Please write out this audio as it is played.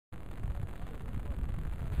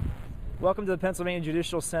Welcome to the Pennsylvania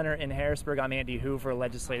Judicial Center in Harrisburg. I'm Andy Hoover,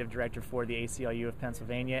 Legislative Director for the ACLU of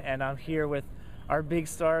Pennsylvania, and I'm here with our big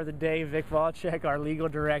star of the day, Vic Walczak, our legal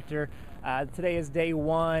director. Today is day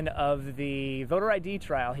one of the voter ID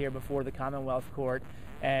trial here before the Commonwealth Court,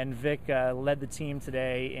 and Vic led the team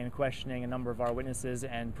today in questioning a number of our witnesses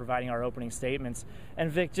and providing our opening statements.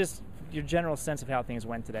 And Vic, just your general sense of how things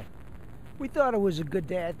went today. We thought it was a good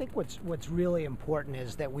day. I think what's really important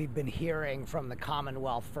is that we've been hearing from the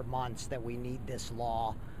Commonwealth for months that we need this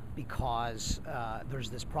law because there's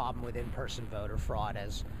this problem with in-person voter fraud,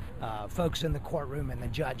 as folks in the courtroom and the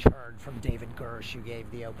judge heard from David Gersh, who gave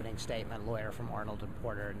the opening statement, lawyer from Arnold &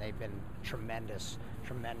 Porter, and they've been tremendous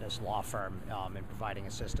law firm in providing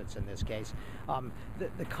assistance in this case.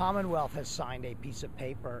 The Commonwealth has signed a piece of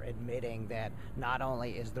paper admitting that not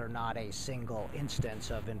only is there not a single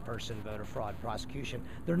instance of in-person voter fraud prosecution,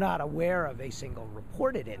 they're not aware of a single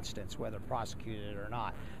reported instance, whether prosecuted or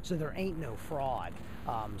not. So there ain't no fraud.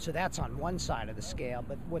 So that's on one side of the scale.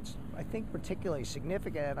 But what's, I think, particularly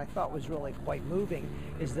significant, and I thought was really quite moving,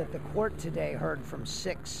 is that the court today heard from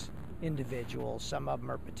 6 individuals. Some of them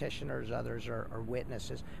are petitioners, others are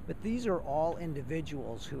witnesses. But these are all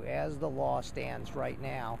individuals who, as the law stands right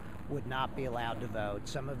now, would not be allowed to vote.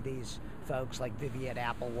 Some of these folks, like Vivian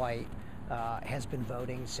Applewhite, has been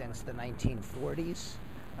voting since the 1940s.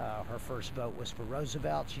 Her first vote was for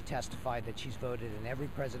Roosevelt. She testified that she's voted in every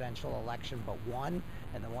presidential election but one,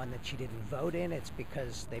 and the one that she didn't vote in, it's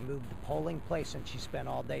because they moved the polling place and she spent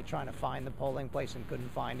all day trying to find the polling place and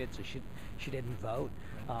couldn't find it, so she didn't vote.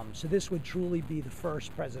 So this would truly be the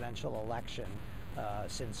first presidential election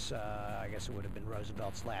since, I guess it would have been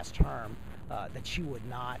Roosevelt's last term, that she would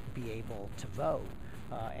not be able to vote.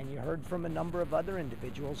 And you heard from a number of other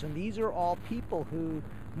individuals, and these are all people who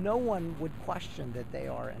no one would question that they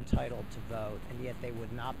are entitled to vote, and yet they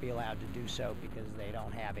would not be allowed to do so because they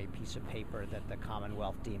don't have a piece of paper that the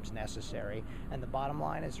Commonwealth deems necessary. And the bottom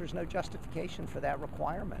line is there's no justification for that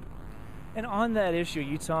requirement. And on that issue,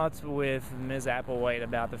 you talked with Ms. Applewhite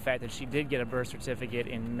about the fact that she did get a birth certificate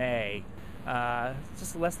in May,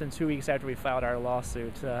 just less than 2 weeks after we filed our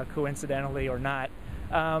lawsuit, coincidentally or not.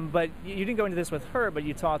 But you didn't go into this with her, but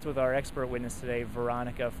you talked with our expert witness today,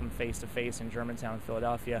 Veronica from Face to Face in Germantown,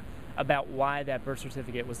 Philadelphia, about why that birth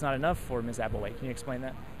certificate was not enough for Ms. Applewhite. Can you explain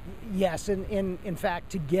that? Yes, in fact,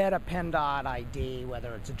 to get a PennDOT ID,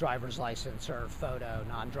 whether it's a driver's license or photo,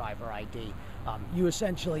 non-driver ID, you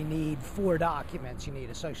essentially need 4 documents. You need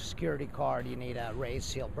a Social Security card, you need a raised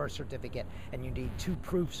seal birth certificate, and you need 2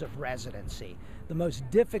 proofs of residency. The most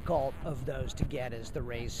difficult of those to get is the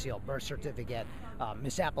raised seal birth certificate.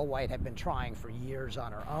 Ms. Applewhite had been trying for years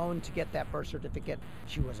on her own to get that birth certificate.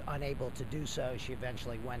 She was unable to do so. She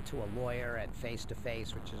eventually went to a lawyer at Face to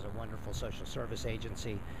Face, which is a wonderful social service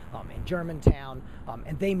agency in Germantown,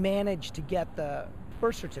 and they managed to get the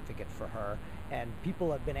birth certificate for her. And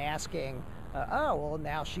people have been asking, oh, well,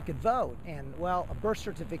 now she could vote. And, well, a birth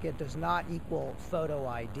certificate does not equal photo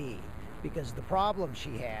ID, because the problem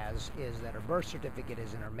she has is that her birth certificate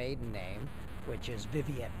is in her maiden name, which is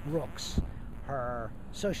Viviette Brooks. Her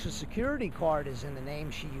Social Security card is in the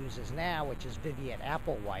name she uses now, which is Viviette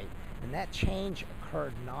Applewhite. And that change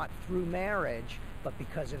occurred not through marriage, but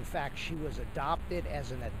because, in fact, she was adopted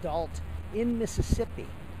as an adult in Mississippi.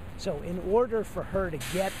 So in order for her to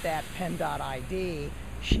get that PennDOT ID,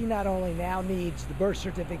 she not only now needs the birth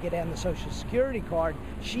certificate and the Social Security card,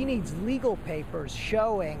 she needs legal papers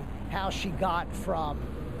showing how she got from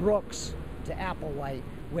Brooks to Applewhite,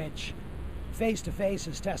 which Face to Face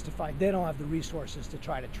has testified they don't have the resources to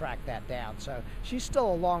try to track that down. So she's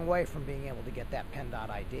still a long way from being able to get that PennDOT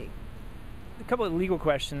ID. A couple of legal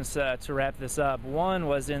questions to wrap this up. One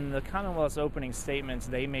was, in the Commonwealth's opening statements,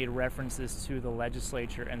 they made references to the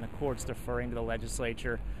legislature and the courts deferring to the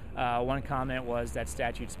legislature. One comment was that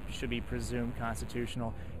statutes should be presumed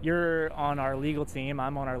constitutional. You're on our legal team,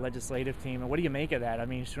 I'm on our legislative team, and what do you make of that? I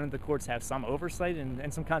mean, shouldn't the courts have some oversight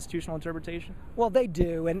and some constitutional interpretation? Well, they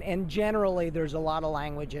do, and generally there's a lot of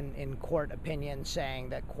language in court opinions saying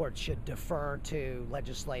that courts should defer to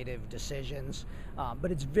legislative decisions,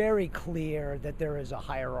 but it's very clear that there is a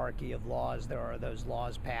hierarchy of laws. There are those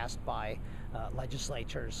laws passed by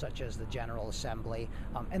legislatures such as the General Assembly,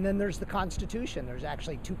 and then there's the Constitution. There's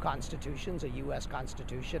actually 2 constitutions, a U.S.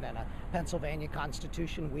 Constitution and a Pennsylvania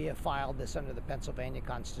Constitution. We have filed this under the Pennsylvania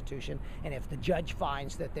Constitution, and if the judge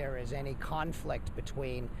finds that there is any conflict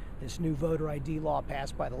between this new voter ID law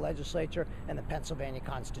passed by the legislature and the Pennsylvania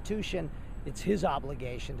Constitution, it's his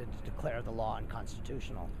obligation to declare the law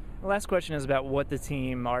unconstitutional. The last question is about what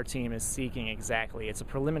our team is seeking exactly. It's a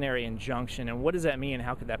preliminary injunction, and what does that mean?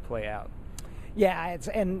 How could that play out? Yeah, it's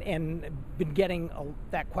and been getting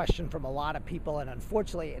that question from a lot of people, and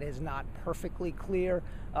unfortunately, it is not perfectly clear.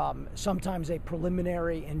 Sometimes a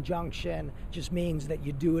preliminary injunction just means that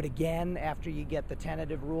you do it again after you get the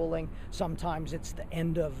tentative ruling. Sometimes it's the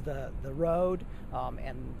end of the road,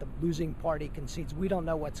 and the losing party concedes. We don't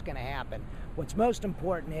know what's going to happen. What's most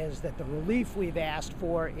important is that the relief we've asked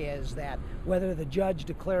for is that whether the judge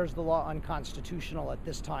declares the law unconstitutional at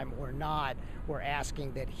this time or not, we're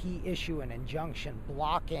asking that he issue an injunction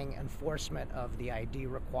blocking enforcement of the ID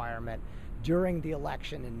requirement during the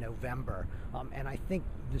election in November. And I think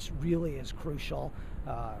this really is crucial.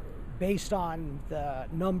 Based on the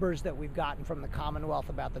numbers that we've gotten from the Commonwealth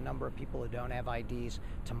about the number of people who don't have IDs,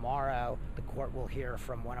 tomorrow the court will hear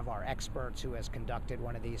from one of our experts who has conducted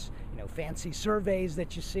one of these, fancy surveys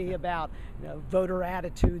that you see about, voter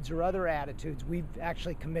attitudes or other attitudes. We've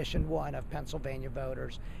actually commissioned one of Pennsylvania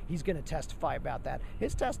voters. He's going to testify about that.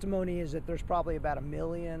 His testimony is that there's probably about 1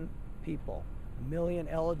 million people, 1 million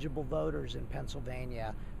eligible voters in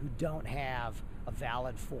Pennsylvania who don't have a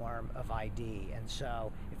valid form of ID. And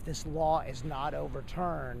so if this law is not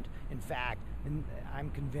overturned, in fact, I'm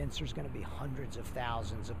convinced there's going to be hundreds of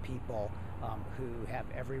thousands of people who have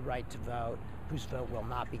every right to vote, whose vote will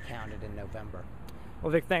not be counted in November.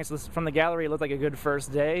 Well, Vic, thanks. From the gallery, it looked like a good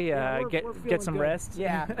first day. Yeah, get some good. rest.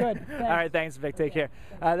 Yeah, good. All right, thanks, Vic. Take care.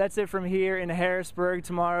 That's it from here in Harrisburg.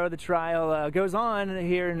 Tomorrow, the trial goes on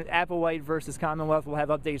here in Applewhite versus Commonwealth. We'll have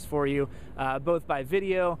updates for you both by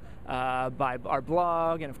video, by our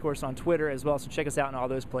blog, and, of course, on Twitter as well. So check us out in all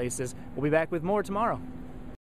those places. We'll be back with more tomorrow.